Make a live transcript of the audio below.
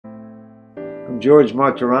I'm George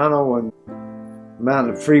Martorano, and I'm out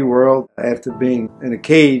in the free world after being in a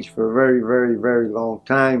cage for a very, very, very long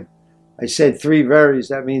time. I said 3 verys.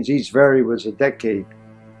 That means each vary was a decade.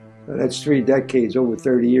 So that's 3 decades, over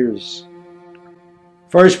 30 years.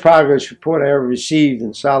 First progress report I ever received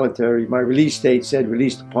in solitary, my release date said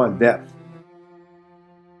released upon death.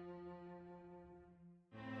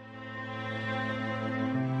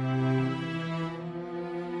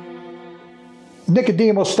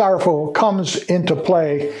 Nicodemo Styrofoam comes into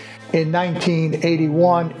play in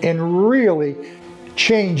 1981 and really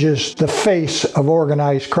changes the face of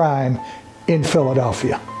organized crime in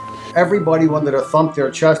Philadelphia. Everybody wanted to thump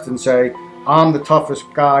their chest and say, I'm the toughest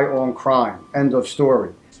guy on crime. End of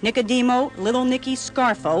story. Nicodemo Little Nicky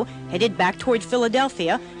Scarfo headed back toward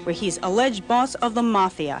Philadelphia, where he's alleged boss of the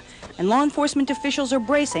Mafia. And law enforcement officials are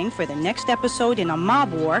bracing for the next episode in a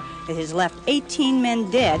mob war that has left 18 men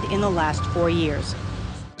dead in the last 4 years.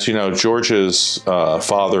 You know, George's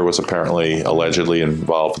father was apparently allegedly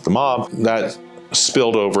involved with the mob. That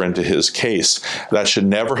spilled over into his case. That should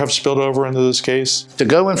never have spilled over into this case. To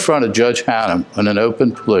go in front of Judge Hannum on an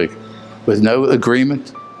open plea with no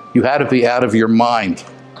agreement, you had to be out of your mind.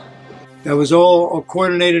 That was all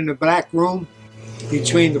coordinated in the back room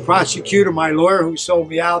between the prosecutor, my lawyer who sold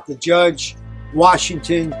me out, the judge,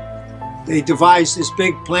 Washington. They devised this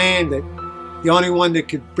big plan that the only one that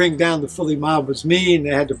could bring down the Philly mob was me, and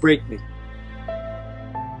they had to break me.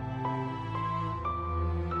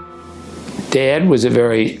 Dad was a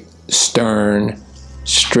very stern,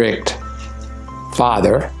 strict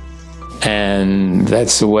father, and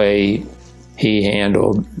that's the way he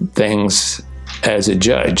handled things as a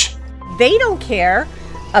judge. They don't care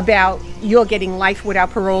about you're getting life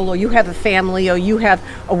without parole, or you have a family, or you have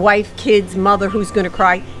a wife, kids, mother who's going to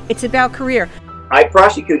cry. It's about career. I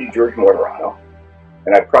prosecuted George Martorano,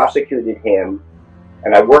 and I prosecuted him,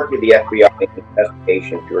 and I worked with the FBI in the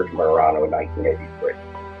investigation of George Martorano in 1983.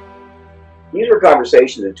 These were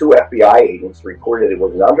conversations that 2 FBI agents recorded. It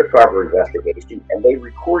was an undercover investigation, and they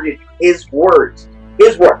recorded his words.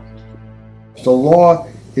 His words. The law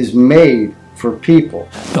is made for people.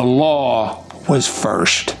 The law was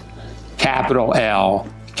first. Capital L,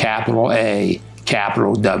 capital A,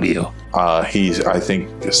 capital W. He, I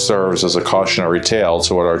think, serves as a cautionary tale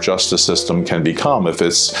to what our justice system can become if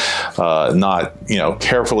it's not,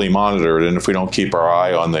 carefully monitored, and if we don't keep our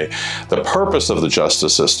eye on the purpose of the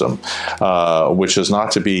justice system, which is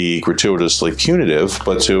not to be gratuitously punitive,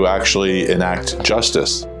 but to actually enact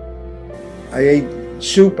justice. I ate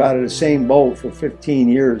soup out of the same bowl for 15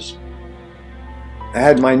 years. I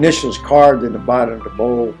had my initials carved in the bottom of the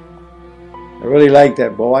bowl. I really liked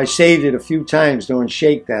that bowl. I saved it a few times during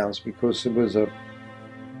shakedowns because it was a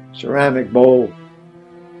ceramic bowl.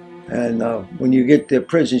 And when you get the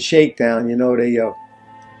prison shakedown,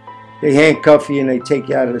 they handcuff you and they take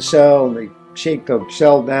you out of the cell and they shake the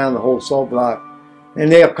cell down, the whole cell block, and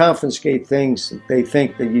they'll confiscate things that they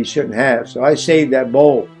think that you shouldn't have. So I saved that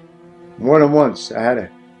bowl more than once. I had to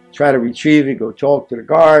try to retrieve it, go talk to the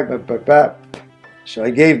guard, So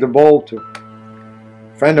I gave the bowl to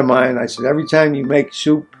a friend of mine. I said, every time you make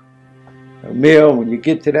soup, a meal, when you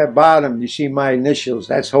get to that bottom, you see my initials,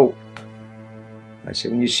 that's hope. I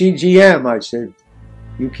said, when you see GM, I said,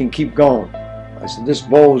 you can keep going. I said, this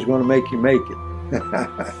bowl is going to make you make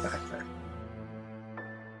it.